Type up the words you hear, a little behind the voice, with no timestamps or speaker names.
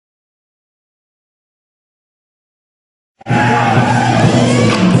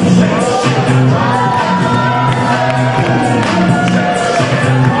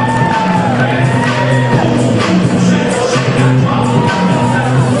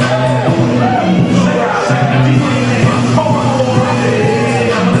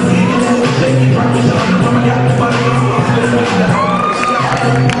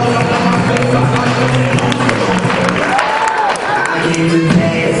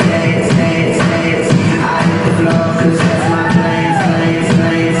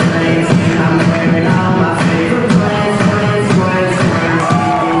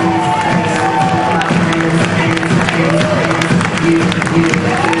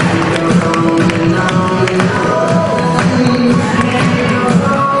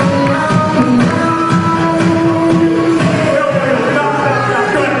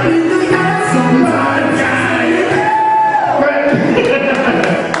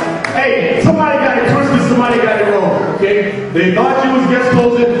They thought you was guest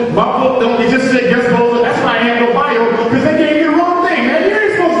posing. My book don't, it just said guest posing. That's why I had no bio, because they gave you the wrong thing, man. You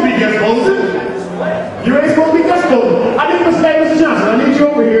ain't supposed to be guest posing. You ain't supposed to be guest posing. I need Mr. Johnson. I need you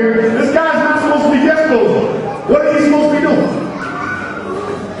over here. This guy's not supposed to be guest posing. What is he supposed to be doing?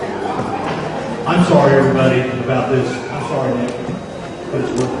 I'm sorry, everybody, about this. I'm sorry, Nick. But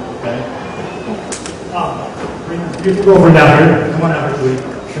it's working, okay? Bring your girlfriend out here. Come on out here, sweetie.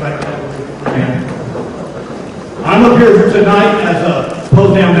 Come on out here. I'm up here tonight as a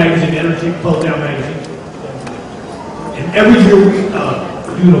Showdown magazine, editor-in-chief of Showdown magazine. And every year we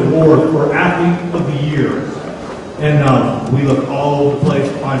do an award for Athlete of the Year. And we look all over the place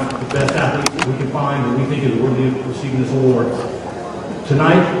to find the best athletes that we can find that we think is worthy of receiving this award.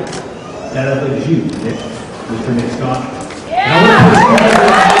 Tonight, that athlete is you, Nick, Mr. Nick Scott.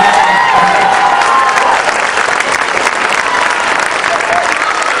 Yeah!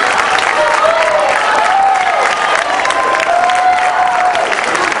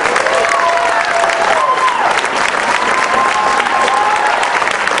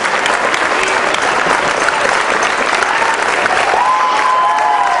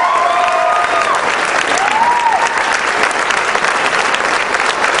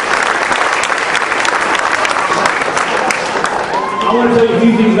 I want to tell you a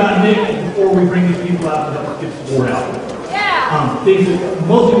few things about Nick before we bring these people out to help get the word out. Yeah. Things that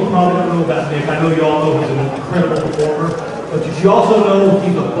most people probably don't know about Nick. I know you all know he's an incredible performer, but you should also know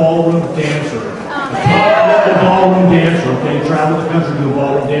he's a ballroom dancer. A ballroom dancer, okay? He traveled the country doing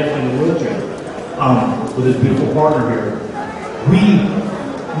ballroom dancing in a wheelchair with his beautiful partner here.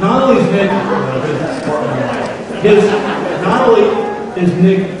 Not only is Nick, not only is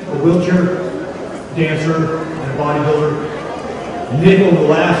Nick a wheelchair dancer and a bodybuilder, Nick, over the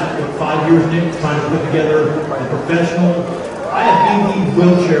last 5 years, Nick, trying to put together a professional IFBB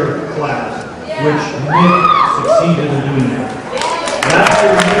wheelchair class, which Nick succeeded in doing that. Last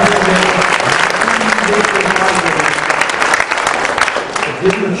year, it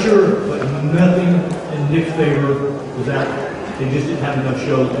didn't mature, but nothing in Nick's favor was that they just didn't have enough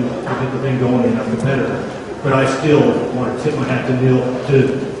shows to get the thing going enough competitor. But I still want to tip my hat to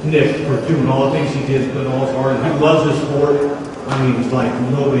Nick for doing all the things he did, putting all his heart in. He loves this sport. I mean, it's like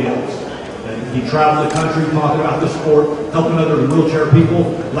nobody else. And he traveled the country talking about this sport, helping other wheelchair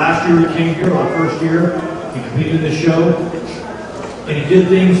people. Last year he came here, our first year, he competed in this show, and he did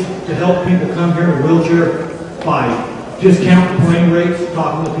things to help people come here in a wheelchair by discounting plane rates,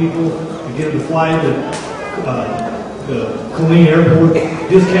 talking to people to get them to fly to the Killeen Airport,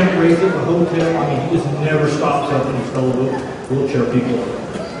 discount rates at the hotel. I mean, he just never stops helping his fellow wheelchair people.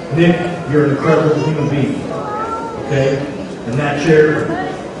 Nick, you're an incredible human being, okay? And that chair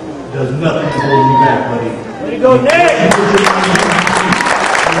does nothing to hold you back, buddy. There you go, Nick!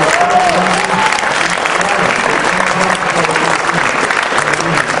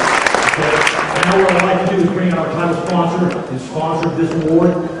 Okay. Now what I'd like to do is bring in our title sponsor and sponsor of this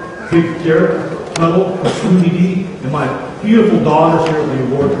award, Big Derek Tuttle, Scooby D, and my beautiful daughters here at the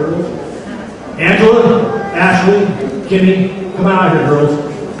award girls. Angela, Ashley, Kimmy, come out here, girls.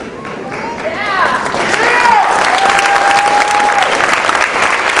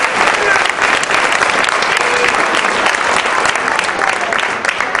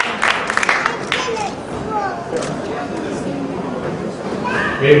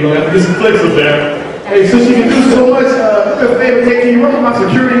 Hey, we're going to have to get some flicks up there. Hey, since you can do so much, do a favor, can you work on my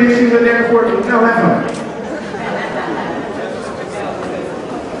security issues at the airport? No, have fun.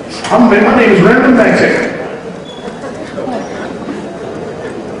 My name is Random Backcheck.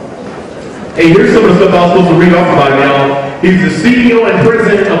 Hey, here's some of the stuff I was supposed to read off about y'all. He's the CEO and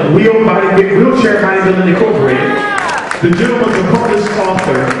president of Wheelchair Bodybuilding Incorporated. The gentleman's a published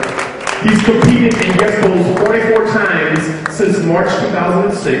author. He's competed in guest roles 44 times since March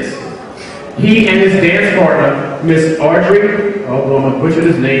 2006. He and his dance partner, Miss Audrey, I'm going to butcher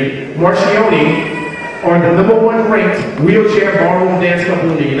his name, Marcioni, are the #1 ranked wheelchair ballroom dance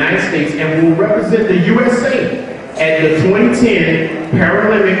couple in the United States and will represent the USA at the 2010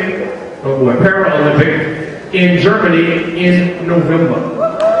 Paralympic in Germany in November.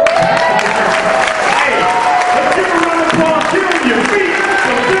 Hey, let's give a round of applause. Give him your feet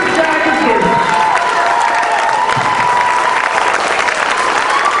so this guy deserves it.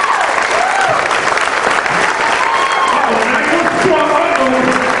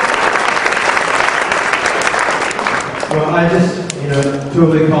 Well, I just,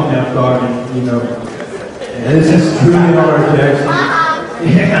 totally caught me off guard, and, and this is truly an honor, Jackson.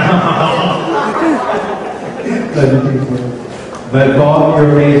 But Bob,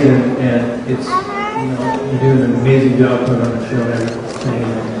 you're amazing, and it's, you're doing an amazing job putting on the show and everything.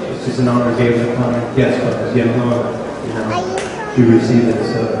 It's just an honor to be able to come and guest host yet another, to receive it.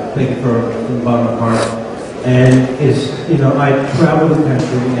 So thank you from the bottom of my heart. And it's, I traveled the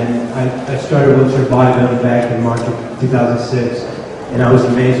country, and I started wheelchair bodybuilding back in March of 2006, and I was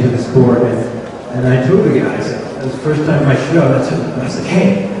amazed with the sport. And I told the guys, it was the first time my show, I said,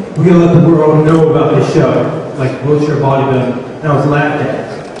 hey, we're going to let the world know about this show, like wheelchair bodybuilding, and I was laughed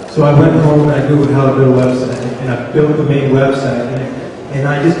at. So I went home and I Googled how to build a website, and I built the main website, and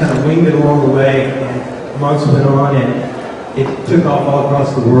I just kind of winged it along the way, and months went on, and it took off all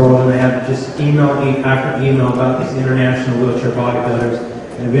across the world, and I had just email after email about these international wheelchair bodybuilders,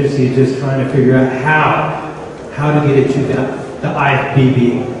 and eventually just trying to figure out how to get it to the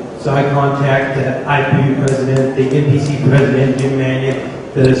IFBB. So I contacted the IFBB president, the NPC president, Jim Mannion,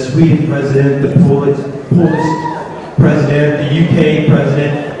 the Sweden president, the Polish president, the UK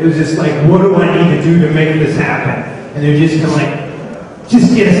president. It was just like, what do I need to do to make this happen? And they're just kind of like,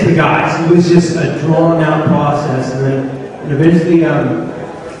 just get us the guys. It was just a drawn out process, and eventually,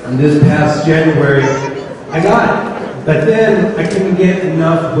 this past January, I got it. But then I couldn't get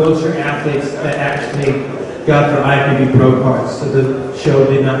enough wheelchair athletes that actually got their IFBB Pro cards, so the show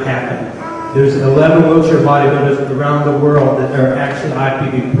did not happen. There's 11 wheelchair bodybuilders around the world that are actually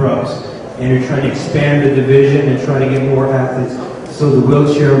IFBB Pros, and you're trying to expand the division and trying to get more athletes, so the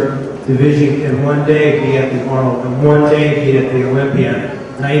wheelchair division can one day be at the Arnold and one day be at the Olympia.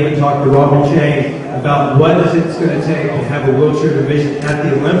 And I even talked to Robin Chang about what is it's going to take to have a wheelchair division at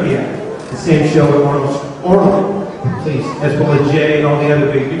the Olympia. The same show at Arnold, please, as well as Jay and all the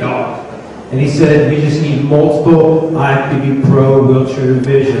other big dogs. And he said we just need multiple IFBB Pro wheelchair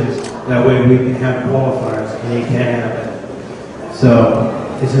divisions. That way we can have qualifiers, and he can't have it.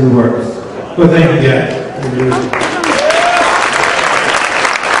 So it's in the works. Well, thank you guys.